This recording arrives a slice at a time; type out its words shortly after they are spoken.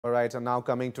All right, and now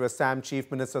coming to Assam, Chief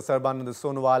Minister Sarbananda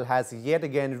Sonowal has yet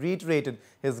again reiterated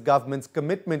his government's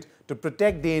commitment to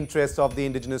protect the interests of the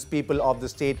indigenous people of the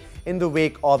state in the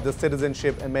wake of the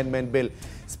Citizenship Amendment Bill.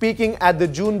 Speaking at the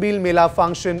Jonbeel Mela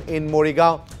function in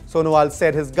Morigaon, Sonowal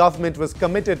said his government was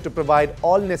committed to provide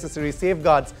all necessary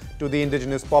safeguards to the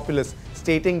indigenous populace,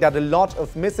 stating that a lot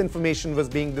of misinformation was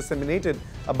being disseminated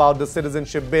about the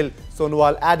Citizenship Bill.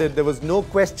 Sonowal added there was no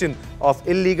question of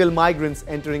illegal migrants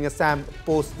entering Assam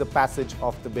post the passage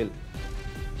of the bill.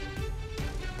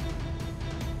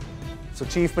 So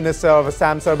Chief Minister of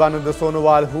Assam Sarbananda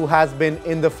Sonowal, who has been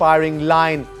in the firing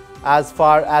line as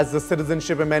far as the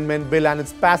Citizenship Amendment Bill and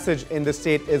its passage in the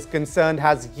state is concerned,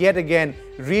 has yet again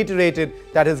reiterated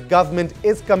that his government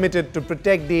is committed to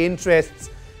protect the interests,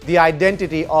 the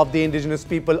identity of the indigenous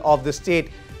people of the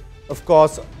state. Of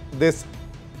course, this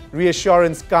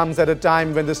reassurance comes at a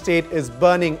time when the state is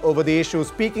burning over the issue.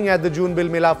 Speaking at the Jonbeel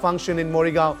Mela function in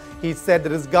Morigaon, he said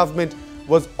that his government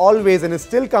was always and is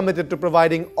still committed to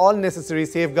providing all necessary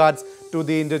safeguards to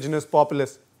the indigenous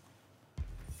populace.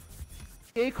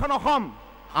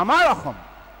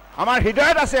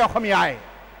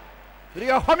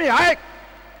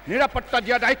 নিরাপত্তা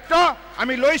দিয়া দায়িত্ব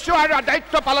আমি লৈছো আৰু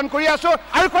দায়িত্ব পালন কৰি আছো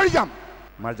আৰু কৰি যাম।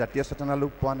 আমাৰ জাতীয় চেতনা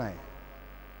লোপ পোৱা নাই।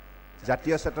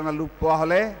 জাতীয় চেতনা লোপ পোৱা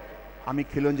হলে আমি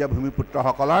খিলঞ্জীয়া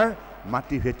ভূমিপুত্ৰসকলৰ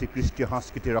মাটি ভেটি কৃষ্টি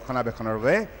সংস্কৃতি ৰক্ষণাবেক্ষণৰ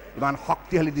বাবে ইমান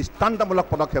শক্তিশালী দৃষ্টান্তমূলক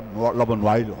পদক্ষেপ ল'ব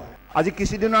নোৱাৰিলো। আজি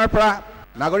কিছুদিনৰ পৰা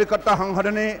নাগৰিকত্ব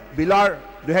সংশোধনী বিলৰ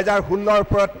 2016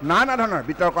 ওপৰত নানা ধৰণৰ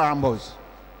বিতৰ্ক আৰম্ভ হৈছে।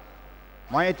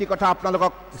 মই এটি কথা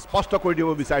আপোনালোকক স্পষ্ট কৰি দিব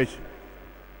বিচাৰিছো।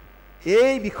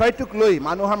 এই বিষয়টোক লৈ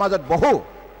মানুহৰ মাজত বহু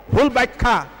ভুল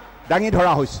ব্যাখ্যা দাঙি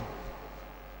ধৰা হৈছে।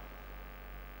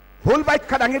 ভুল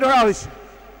ব্যাখ্যা দাঙি ধৰা হৈছে।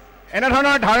 এনে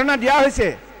ধৰণৰ ধাৰণা দিয়া হৈছে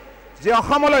যে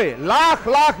অসমলৈ লাখ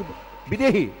লাখ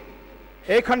বিদেশী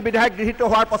এইখন বিধায়ক গৃহীত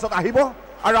হোৱাৰ পাছত আহিব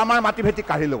আৰু আমাৰ মাটি ভেটি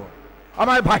কাঢ়ি ল'ব,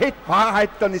 আমাৰ ভাষা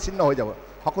সাহিত্য নিশ্চিন্ন হৈ যাব।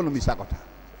 সকলো মিছা কথা।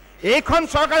 এইখন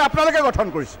চৰকাৰ আপোনালোকে গঠন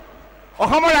কৰিছে।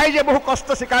 অসমৰ ৰাইজে বহু কষ্ট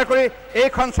স্বীকাৰ কৰি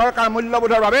এইখন চৰকাৰ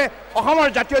মূল্যবোধৰ বাবে অসমৰ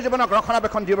জাতীয় জীৱনক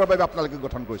ৰক্ষণাবেক্ষণ দিবৰ বাবে আপোনালোকে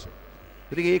গঠন কৰিছে।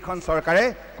 গতিকে এইখন চৰকাৰে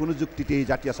কোনো যুক্তিতে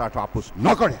জাতীয় স্বাৰ্থ আপোচ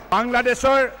নকৰে।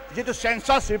 বাংলাদেশৰ যিটো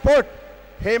সেন্সাস ৰিপৰ্ট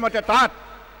সেইমতে তাত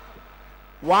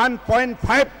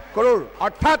 1.5 কৰোৰ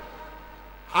অৰ্থাৎ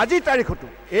আজি তাৰিখতো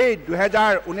এই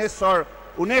 2019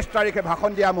 19 তাৰিখে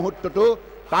ভাষণ দিয়া মুহূৰ্তটো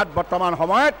তাত বৰ্তমান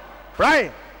সময়ত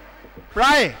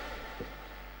প্ৰায়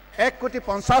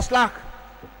 1,50,00,000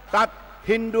 তাত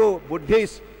হিন্দু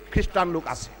বুদ্ধিষ্ট খ্ৰীষ্টান লোক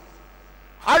আছে।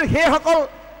 আৰু সেইসকল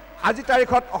আজি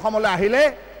তাৰিখত অসমলৈ আহিলে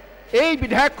এই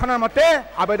বিধায়কখনৰ মতে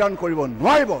আবেদন কৰিব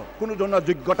নোৱাৰিব, কোনো ধৰণৰ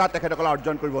যোগ্যতা তেখেতসকলে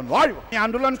অৰ্জন কৰিব নোৱাৰিব। আমি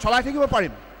আন্দোলন চলাই থাকিব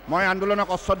পাৰিম। মই আন্দোলনক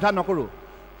অশ্ৰদ্ধা নকৰোঁ,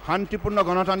 শান্তিপূৰ্ণ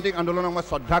গণতান্ত্ৰিক আন্দোলনক মই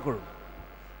শ্ৰদ্ধা কৰোঁ,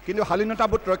 কিন্তু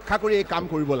শালীনতাবোধ ৰক্ষা কৰি এই কাম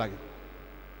কৰিব লাগে।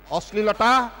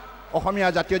 অশ্লীলতা অসমীয়া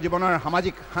জাতীয় জীৱনৰ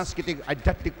সামাজিক সাংস্কৃতিক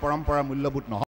আধ্যাত্মিক পৰম্পৰা মূল্যবোধ নহয়।